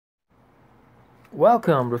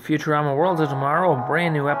Welcome to Futurama World of Tomorrow, a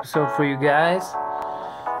brand new episode for you guys.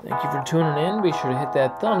 Thank you for tuning in. Be sure to hit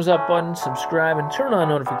that thumbs up button, subscribe, and turn on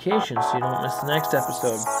notifications so you don't miss the next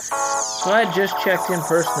episode. So I just checked in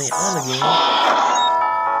personally on the game,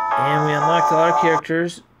 and we unlocked a lot of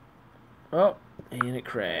characters. Oh, and it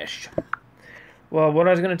crashed. Well, what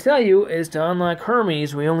I was going to tell you is to unlock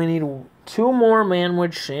Hermes, we only need 2 more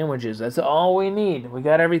manwich sandwiches. That's all we need. We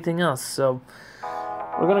got everything else, so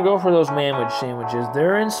we're going to go for those manwich sandwiches.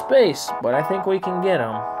 They're in space, but I think we can get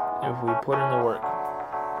them if we put in the work.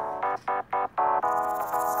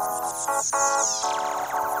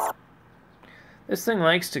 This thing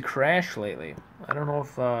likes to crash lately. I don't know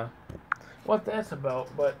if what that's about,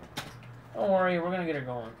 but don't worry, we're going to get her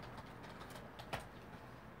going.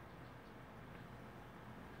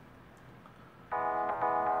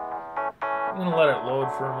 I'm going to let it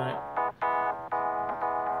load for a minute.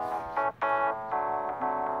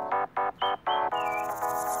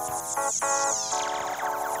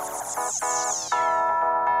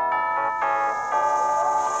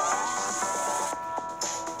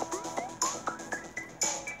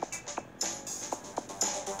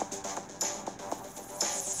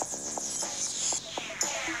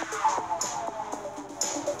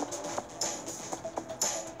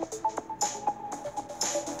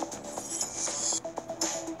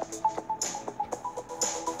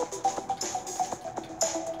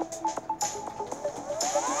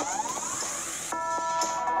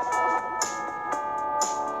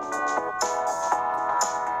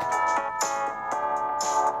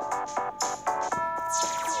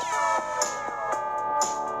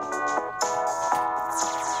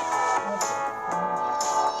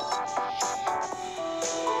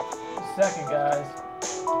 Second, guys.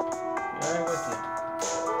 Be right with you.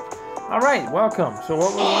 Alright, welcome. So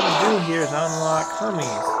what we want to do here is unlock Hermes.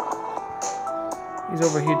 He's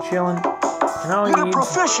over here chilling. And all he You're needs, a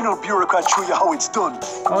professional bureaucrat, show you how it's done.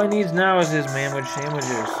 all he needs now is his manwich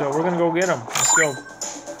sandwiches. So we're going to go get them. Let's go.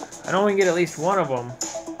 I know we can get at least one of them.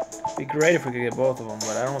 It'd be great if we could get both of them,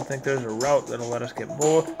 but I don't think there's a route that'll let us get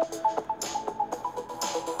both.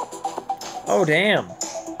 Oh, damn.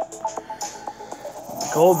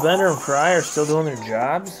 Gold, Bender, and Fry are still doing their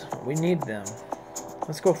jobs. We need them.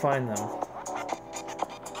 Let's go find them.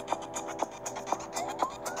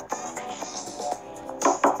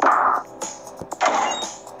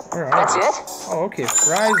 Where are That's they? it? Oh, okay.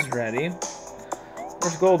 Fry's ready.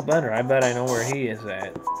 Where's Gold Bender? I bet I know where he is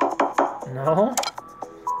at. No?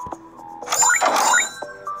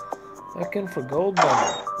 Looking for Gold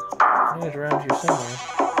Bender. He's around here somewhere.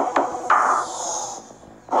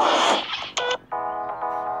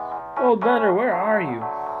 Gold Bender, where are you?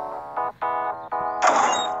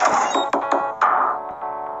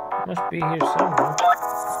 Must be here somewhere.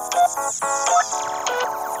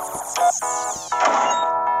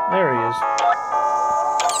 There he is.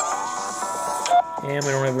 And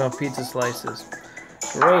we don't have enough pizza slices.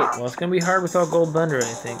 Great. Well, it's going to be hard without Gold Bender, I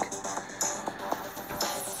think.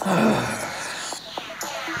 I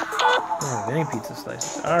don't have any pizza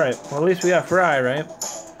slices. Alright, well, at least we got Fry, right?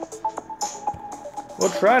 We'll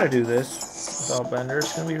try to do this without Bender.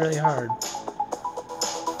 It's going to be really hard.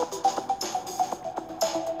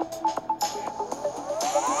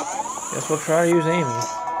 Guess we'll try to use Amy.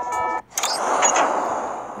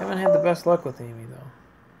 Haven't had the best luck with Amy, though.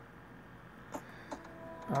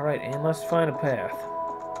 Alright, and let's find a path.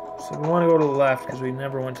 So we want to go to the left, because we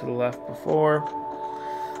never went to the left before.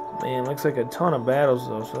 Man, looks like a ton of battles,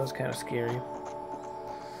 though, so that's kind of scary.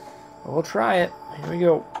 But we'll try it. Here we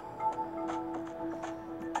go.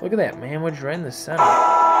 Look at that manwich right in the center.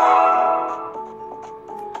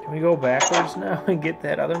 Can we go backwards now and get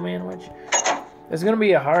that other manwich? It's going to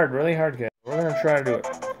be a hard, really hard guy. We're going to try to do it.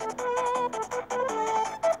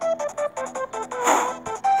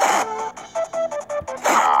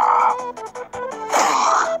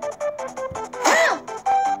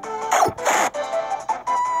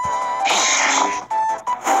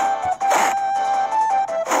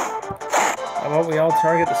 How about we all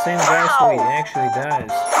target the same guy so he actually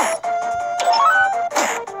dies?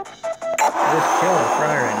 We're just killing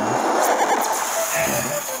Fry right now.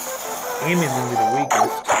 Amy's gonna be the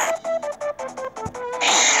weakest.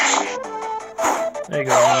 There you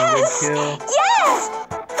go, Amy. Good kill. Yes!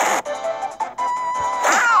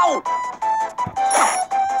 Ow!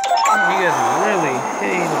 You guys are really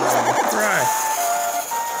hitting on Fry.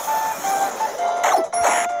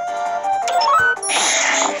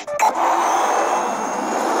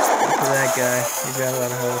 Look at that guy. He got a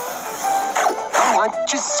lot of health. Oh, I'm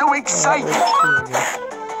just so excited. Oh,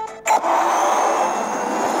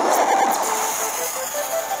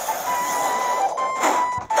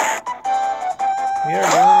 We are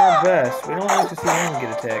doing our best. We don't like to see Amy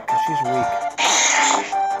get attacked because she's weak.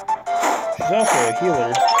 She's also a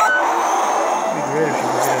healer. It'd be great if she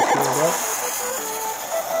could get us healed up.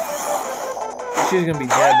 She's gonna be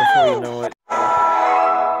dead before you know it.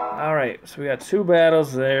 Alright, so we got 2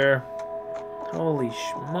 battles there. Holy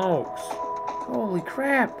smokes. Holy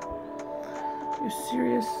crap. Are you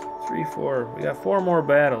serious? 3, 4. We got 4 more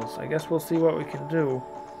battles. I guess we'll see what we can do.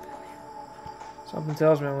 Something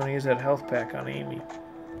tells me I'm going to use that health pack on Amy. Maybe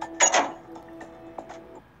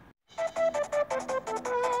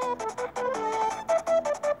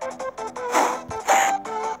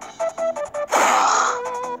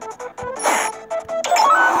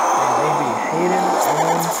Hayden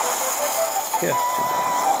and Kiss today.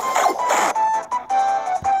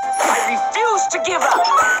 I refuse to give up.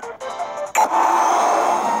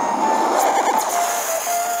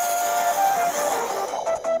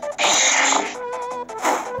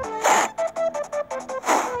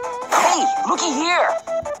 Looky here!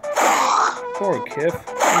 Poor Kiff.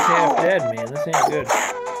 He's half dead, man. This ain't good.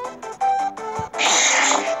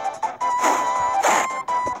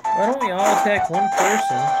 Why don't we all attack one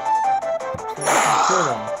person so we can kill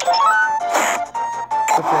them?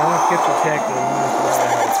 Except for I want Kiff to attack the one with the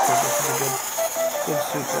health, because this is a good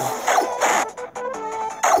super.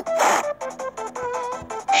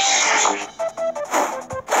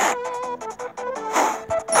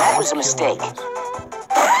 That was a mistake.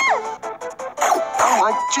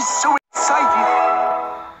 I'm just so excited.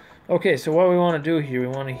 Okay, so what we want to do here, we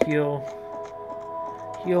want to heal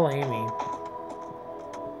Amy.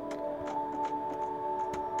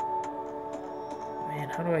 Man,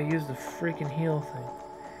 how do I use the freaking heal thing?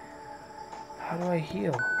 How do I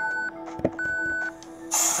heal?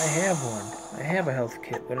 I have one. I have a health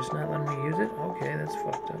kit, but it's not letting me use it? Okay, that's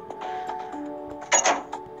fucked up.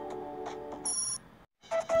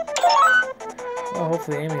 Well,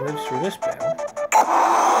 hopefully Amy lives through this battle.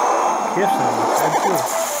 Kiff's on the side too.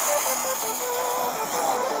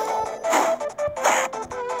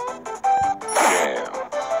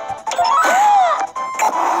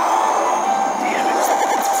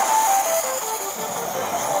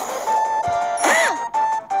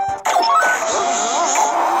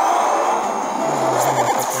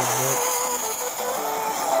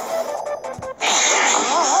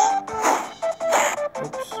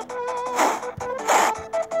 Oops.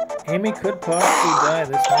 Amy could possibly die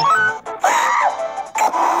this mission.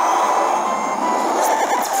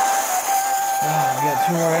 We got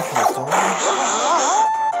 2 more after this, don't we?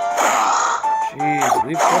 Jeez,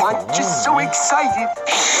 leave Kiff alone. I'm just so excited.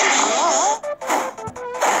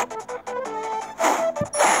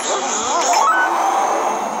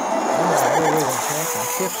 I'm not really attacking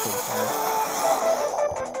Kiff so far.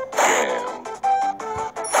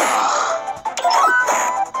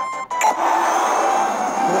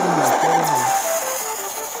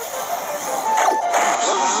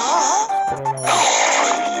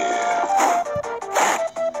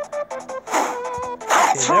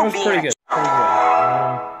 That was pretty good.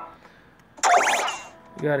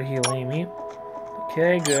 We gotta heal Amy.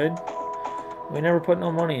 Okay, good. We never put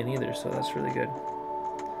no money in either, so that's really good.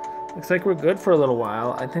 Looks like we're good for a little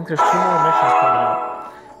while. I think there's 2 more missions coming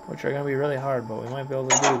up, which are gonna be really hard, but we might be able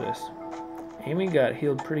to do this. Amy got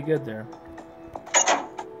healed pretty good there.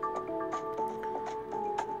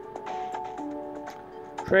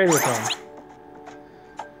 Trade with him.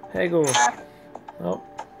 Haggle. Oh,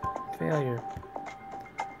 failure.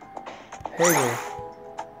 Haggle.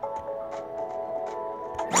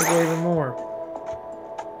 Haggle even more.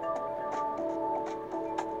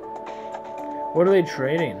 What are they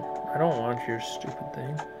trading? I don't want your stupid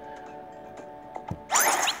thing.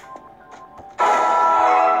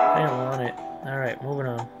 I don't want it. Alright, moving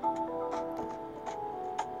on.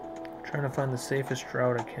 Trying to find the safest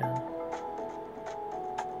route I can.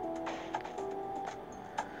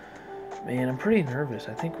 Man, I'm pretty nervous.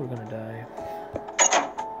 I think we're gonna die.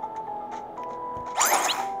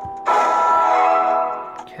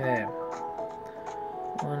 Okay.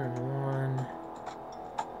 1 and 1.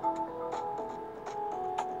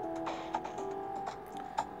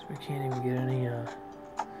 So we can't even get any,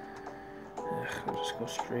 we'll just go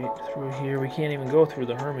straight through here. We can't even go through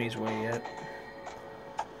the Hermes way yet.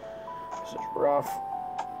 This is rough.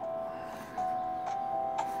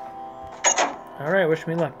 Alright, wish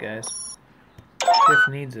me luck, guys. Kiff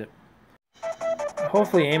needs it.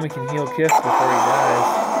 Hopefully Amy can heal Kiff before he dies.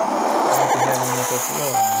 I don't think having him with us a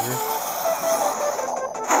little longer.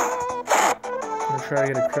 I'm gonna try to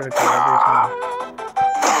get a critical every time.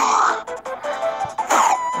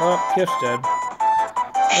 Oh, Kiff's dead.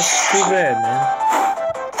 That's too bad, man.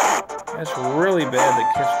 That's really bad that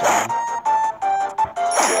Kiff's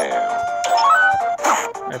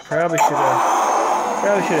I probably should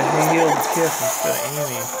have healed Kiff instead of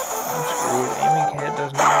Amy. I'm screwed. Amy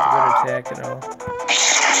doesn't have good attack at all.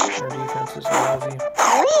 Her defense is lousy.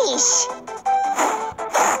 Please.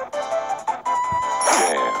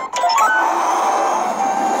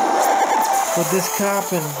 With this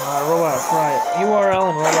cop and Robot Fry, URL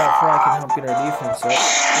and Robot Fry can help get our defense up. I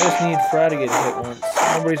just need Fry to get hit once.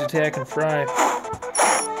 Nobody's attacking Fry. There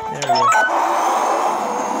we go.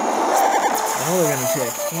 I know they're gonna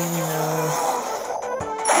attack Amy now.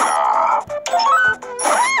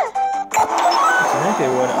 I think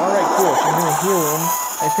they would. Alright, cool. She's gonna heal him.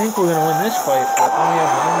 I think we're gonna win this fight, but when we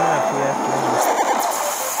have one left, we have to win.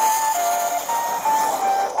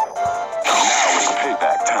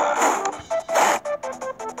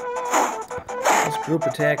 Group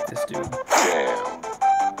attack this dude. Damn.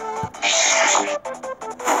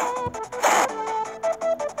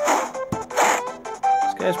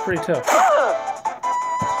 This guy's pretty tough.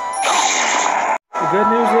 The good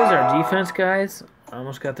news is our defense guys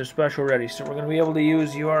almost got their special ready, so we're going to be able to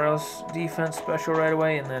use URL's defense special right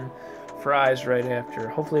away and then Fry's right after.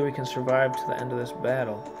 Hopefully we can survive to the end of this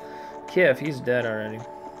battle. Kiff, he's dead already.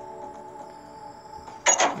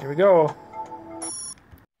 Here we go.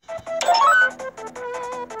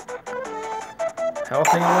 Health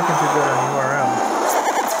ain't looking too good on URL.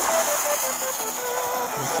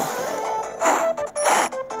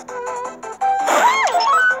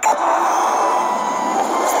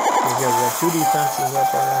 You guys got 2 defenses up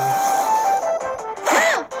already.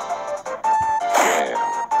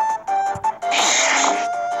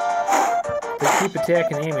 If they keep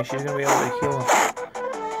attacking Amy, she's gonna be able to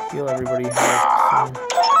heal everybody soon.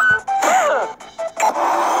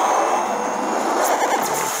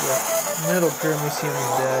 Middle pyramid seems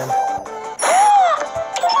dead.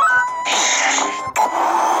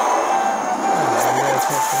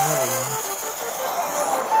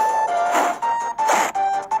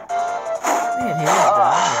 Man, he is dead.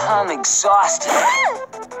 I'm exhausted.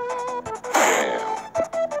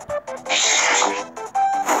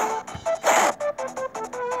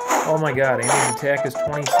 Oh my god, Amy's attack is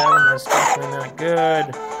 27. That's definitely not good.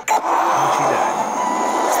 And she died.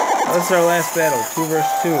 Well, this is our last battle, 2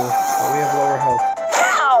 versus 2. But we have lower health.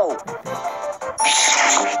 Ow!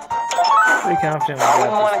 Pretty confident we I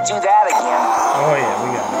wouldn't want to do that again. Oh yeah, we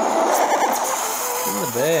got it. In the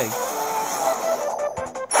bag.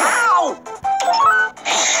 Ow!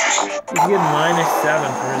 He's getting -7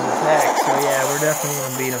 for his attack, so yeah, we're definitely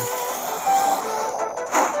gonna beat him.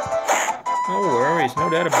 No worries, no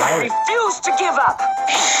doubt about it. Refuse to give up.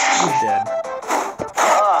 He's dead.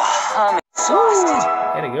 I'm exhausted.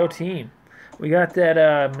 Way to go, team. We got that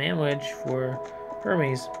manwich for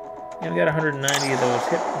Hermes. And we got 190 of those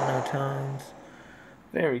hypnotons.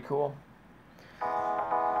 Very cool.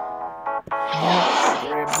 Yeah,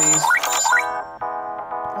 grab these.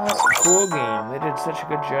 Oh, cool game. They did such a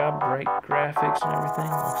good job. Bright graphics and everything.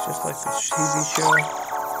 Looks just like the TV show.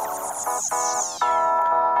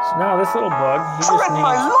 So now this little bug, he just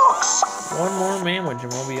needs one more manwich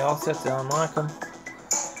and we'll be all set to unlock him.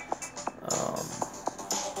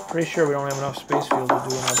 Pretty sure we don't have enough space field to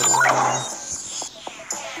do another round.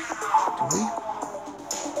 Do we?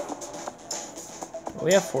 Well,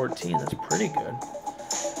 we have 14. That's pretty good.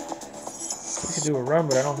 We could do a run,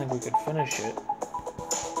 but I don't think we could finish it.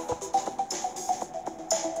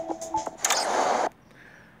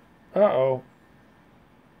 Uh-oh.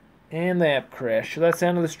 And the app crashed. So that's the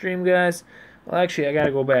end of the stream, guys. Well, actually, I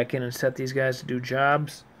gotta go back in and set these guys to do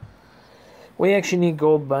jobs. We actually need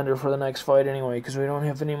gold bender for the next fight anyway, because we don't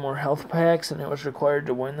have any more health packs, and it was required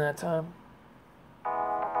to win that time.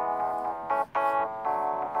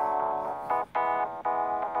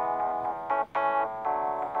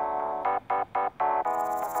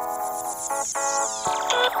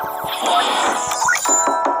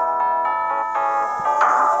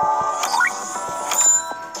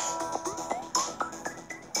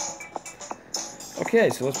 Okay,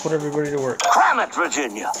 so let's put everybody to work. Cram it,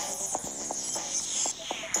 Virginia.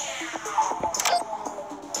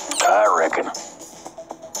 I reckon.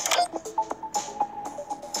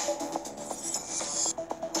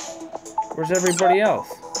 Where's everybody else?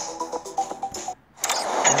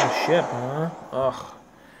 On the ship, huh? Ugh.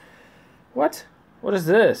 What? What is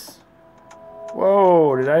this?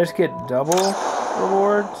 Whoa, did I just get double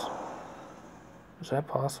rewards? Is that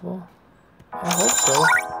possible? I hope so.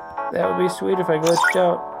 That would be sweet if I glitched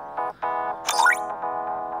out.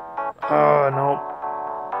 Oh, nope.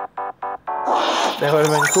 That would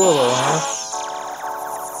have been cool though, huh?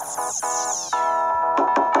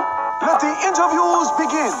 Let the interviews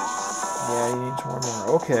begin. Yeah, he needs one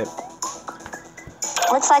more. Okay.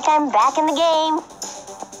 Looks like I'm back in the game.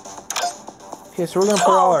 Okay, so we're gonna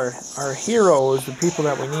put all our heroes, the people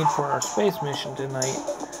that we need for our space mission tonight.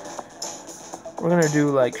 We're gonna do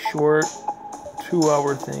like short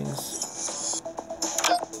 2-hour things.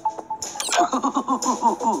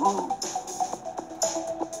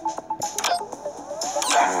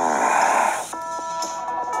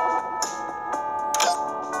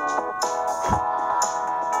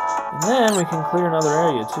 And then we can clear another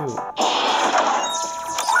area too.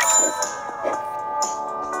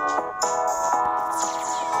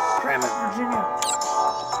 Cram it, Virginia.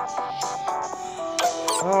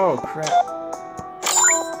 Oh crap.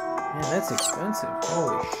 Man, that's expensive.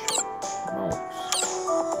 Holy shit. How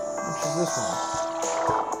much is this one?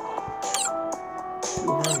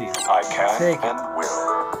 200. I can Take it. and will.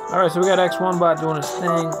 Alright, so we got X1 Bot doing his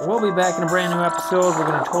thing. We'll be back in a brand new episode. We're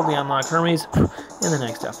going to totally unlock Hermes in the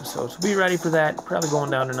next episode. So be ready for that. Probably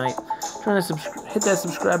going down tonight. Hit that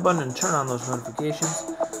subscribe button and turn on those notifications.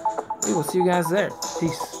 We will see you guys there.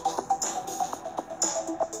 Peace.